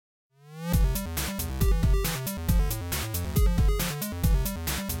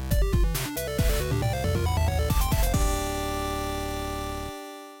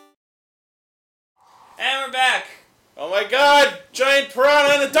my god! Giant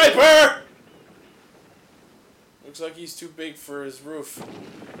piranha in a diaper! Looks like he's too big for his roof.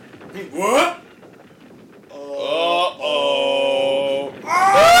 What? Uh-oh.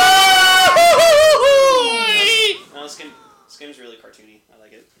 No, this game's really cartoony. I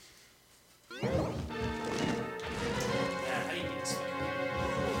like it. How do you beat this fight?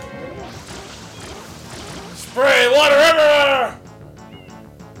 Spray water everywhere!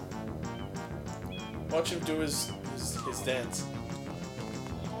 Watch him do his dance.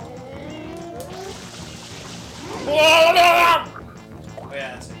 Oh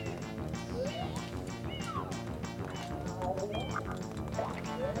yeah, that's it.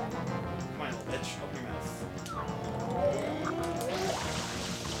 Come on, little bitch. Open your mouth.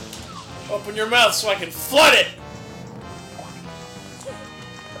 Open your mouth so I can flood it!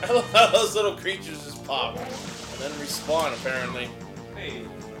 I love how those little creatures just pop. And then respawn, apparently. Hey,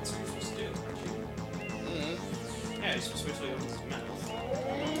 that's what you're supposed to do, aren't you? Mm-hmm. Yeah, you're supposed to wait till he opens his mouth.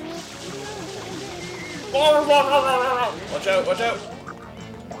 Watch out, watch out!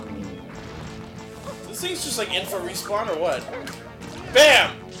 This thing's just like in for respawn or what?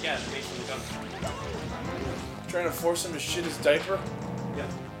 BAM! Yeah, it makes him come. Trying to force him to shit his diaper? Yeah.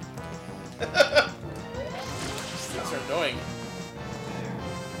 These things are annoying.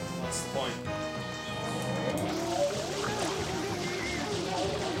 What's the point?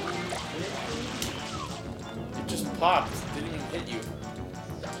 It just popped. Didn't even hit you.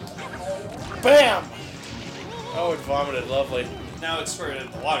 BAM! Oh, it vomited. Lovely. Now it's squirted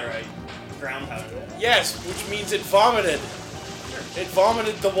in the water. I ground pounded it. Yes, which means it vomited. It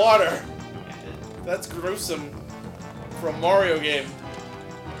vomited the water. Yeah, it did. That's gruesome. For a Mario game.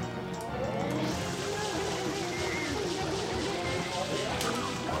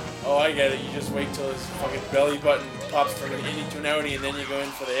 Oh, I get it. You just wait till his fucking belly button pops from an innie to an outie and then you go in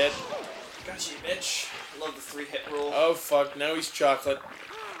for the hit. Gotcha, bitch. I love the 3-hit rule. Oh, fuck. Now he's chocolate.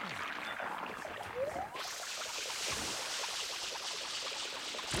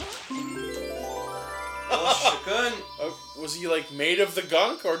 Oh, Shukun. Oh, was he like made of the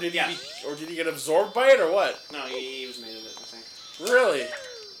gunk, or did Yeah. did he get absorbed by it, or what? No, he was made of it, I think. Really?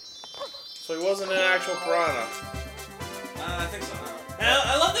 So he wasn't an actual piranha. I think so.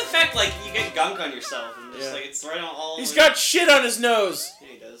 I love the fact like you get gunk on yourself and just Yeah. like it's right on all. He's got shit on his nose. Yeah,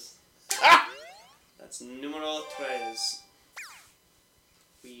 he does. Ah! That's numero tres.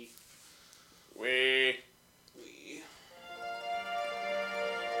 We.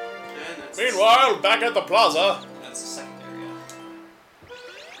 And that's Meanwhile, back at the plaza. That's the second area.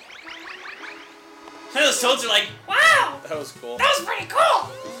 And those toads are like, wow! That was cool. That was pretty cool!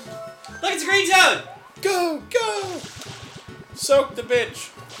 Look, it's a green toad! Go, go! Soak the bitch.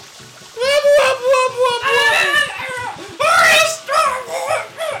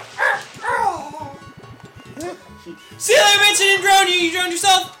 See you later, bitch! I didn't drown you, you drowned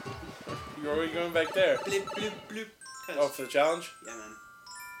yourself! You're already going back there. Bloop, bloop, bloop. Oh, for the challenge? Yeah, man.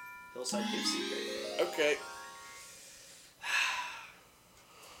 Hillside Cave Secret. Okay.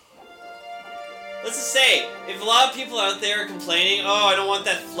 Let's just say, if a lot of people out there are complaining, oh, I don't want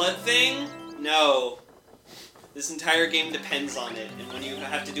that flood thing, no. This entire game depends on it, and when you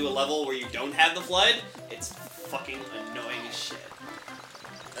have to do a level where you don't have the flood, it's fucking annoying as shit.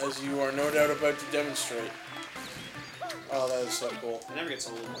 As you are no doubt about to demonstrate. Oh, that is so cool. It never gets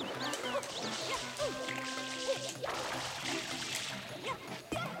old.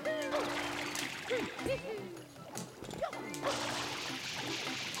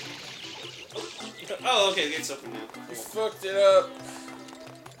 Oh, okay, it's open now. You Cool. fucked it up.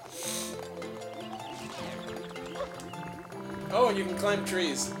 Oh, and you can climb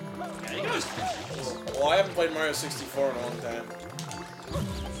trees. Yeah, you can always climb trees. Well, I haven't played Mario 64 in a long time.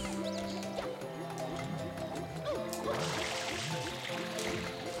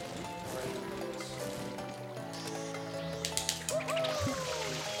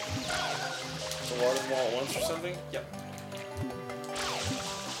 The water them all at once or something? Yep.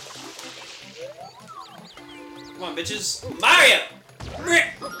 Come on, bitches. Mario!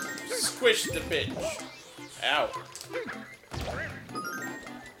 Squish the bitch. Ow.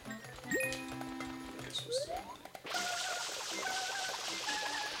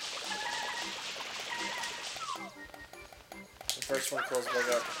 The first one closed back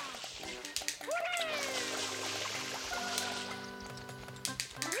up.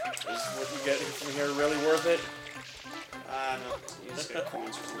 Is what you get from here really worth it? No. You just got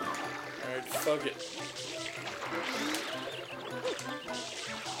coins or something. Alright, fuck it.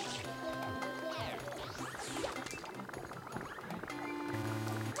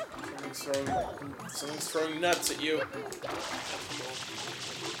 Something's throwing nuts at you. I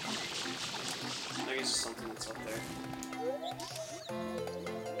think it's just something that's up there.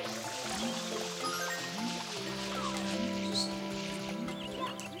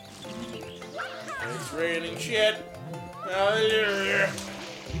 It's raining shit. Let's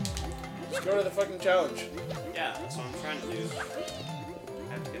go to the fucking challenge. Yeah, that's what I'm trying to do.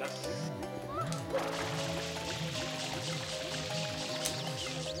 I have to get up there.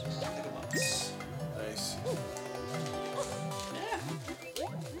 Nice. Yeah.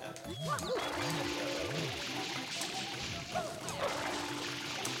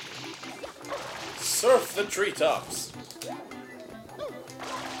 Surf the treetops.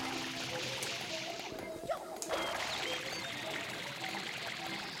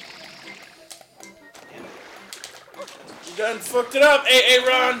 You done fucked it up, hey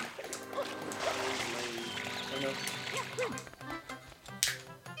Ron.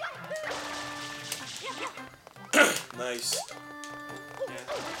 Nice. Yeah.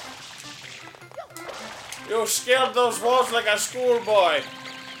 You scaled those walls like a schoolboy.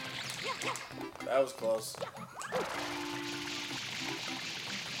 That was close.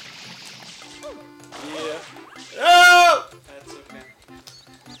 Yeah. No! That's okay.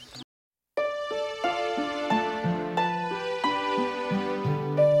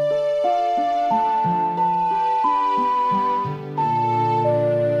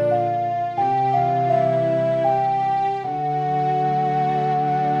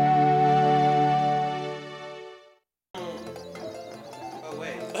 Oh,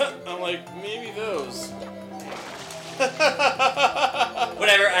 wait. I'm like, maybe those.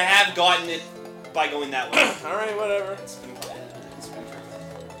 Whatever, I have gotten it by going that way. Alright, whatever. It's been perfect.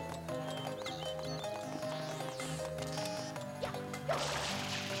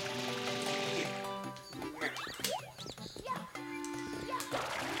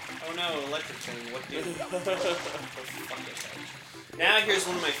 Oh no, electric thing, what do? Now here's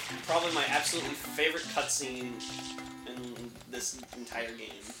one of my, probably my absolutely favorite cutscene in this entire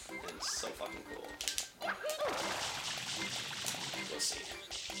game. It's so fucking cool. We'll see.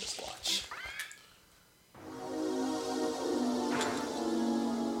 Just watch.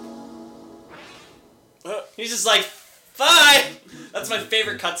 He's just like, fine! That's my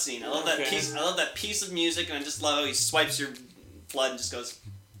favorite cutscene. I love that piece. I love that piece of music, and I just love how he swipes your flood and just goes,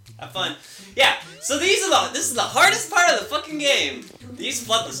 have fun. Yeah, so this is the hardest part of the fucking game. These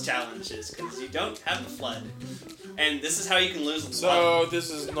floodless challenges, because you don't have the flood. And this is how you can lose a So,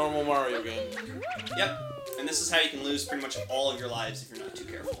 this is normal Mario game. Yep. And this is how you can lose pretty much all of your lives if you're not too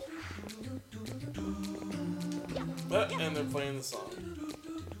careful. And they're playing the song.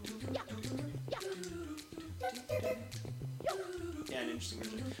 Yeah, an interesting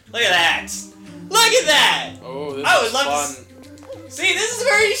version. Look at that! Look at that! Oh, this I is would love fun. to see, this is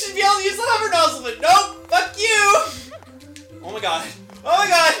where you should be able to use the hover nozzle, but nope! Fuck you! Oh my god. Oh my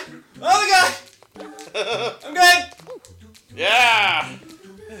god! Oh my god! I'm good! Yeah!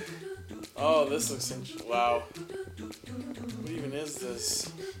 Oh, this looks interesting. Wow. What even is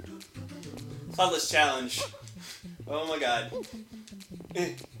this? Floodless challenge. Oh my god.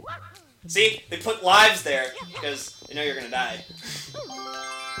 See? They put lives there, because they know you're gonna die.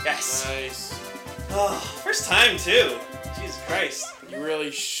 Yes. Nice. Oh, first time too. Jesus Christ. You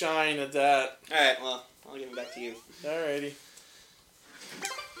really shine at that. Alright, well, I'll give it back to you. Alrighty.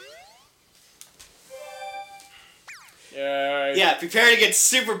 Yeah, alright. Yeah, prepare to get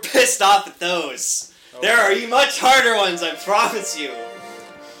super pissed off at those. Okay. There are much harder ones, I promise you.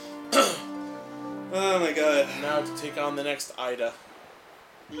 Oh my god. Now to take on the next Ida.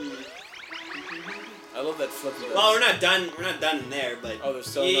 I love that flip. Well, we're not done. We're not done in there, but oh, there's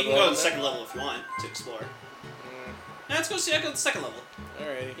still you can go to the there? second level if you want to explore. Now let's go check out the second level.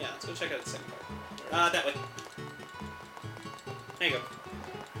 Alrighty. Yeah, let's go check out the second part. That way. There you go.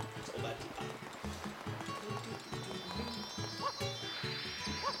 It's all bad.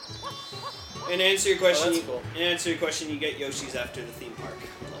 And to answer your question, Oh, that's cool. and to answer your question, you get Yoshi's after the theme park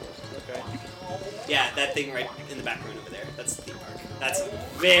level. Okay. Yeah, that thing right in the background over there. That's the theme park. That's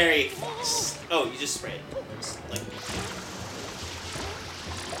very... Oh, you just sprayed. It's like...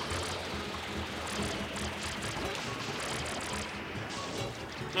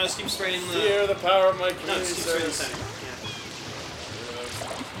 No, just keep spraying the... Fear the power of my No, community just keep spraying the service.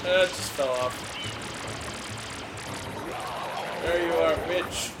 center. It just fell off. There you are,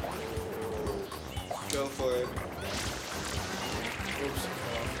 bitch. Yeah. Go for it. Oops.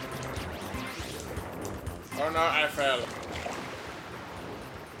 Oh no, I fell.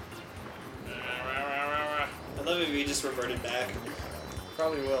 I love it if we just reverted back.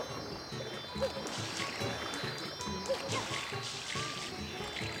 Probably will.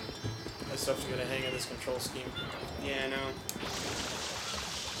 I still have to get a hang of this control scheme. Yeah, I know.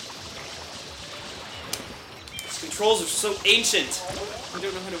 These controls are so ancient. I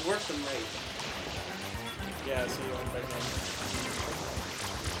don't know how to work them right. Yeah, so you went back in.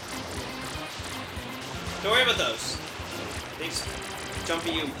 Don't worry about those. They just jump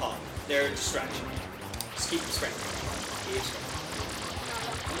at you and pop. They're a distraction. Just keep spraying. Keep spraying.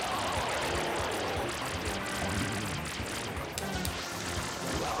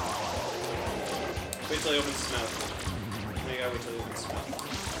 Wait till he opens his mouth. Now you gotta wait till he opens his mouth.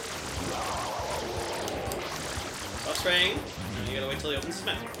 Stop spraying. Now you gotta wait till he opens his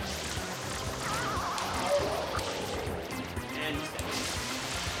mouth. And he's dead.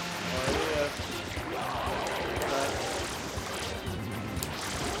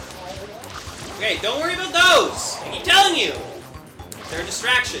 Okay, don't worry about those! I keep telling you! They're a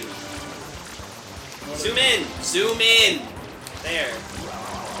distraction. Zoom in! Zoom in! There.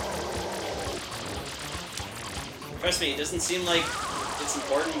 Trust me, it doesn't seem like it's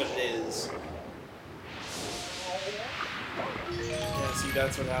important, but it is. Yeah, see,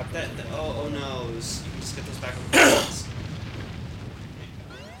 that's what happened. Oh noes. You can just get those back on the box.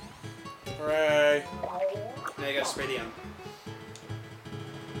 Hooray. Now you gotta spray the M.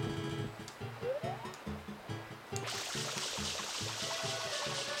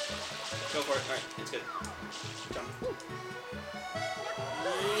 Go for it. Alright, it's good. Jump.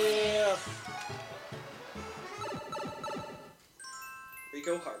 Yeah.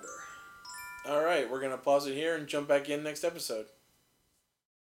 Rico Harbor. Alright, we're going to pause it here and jump back in next episode.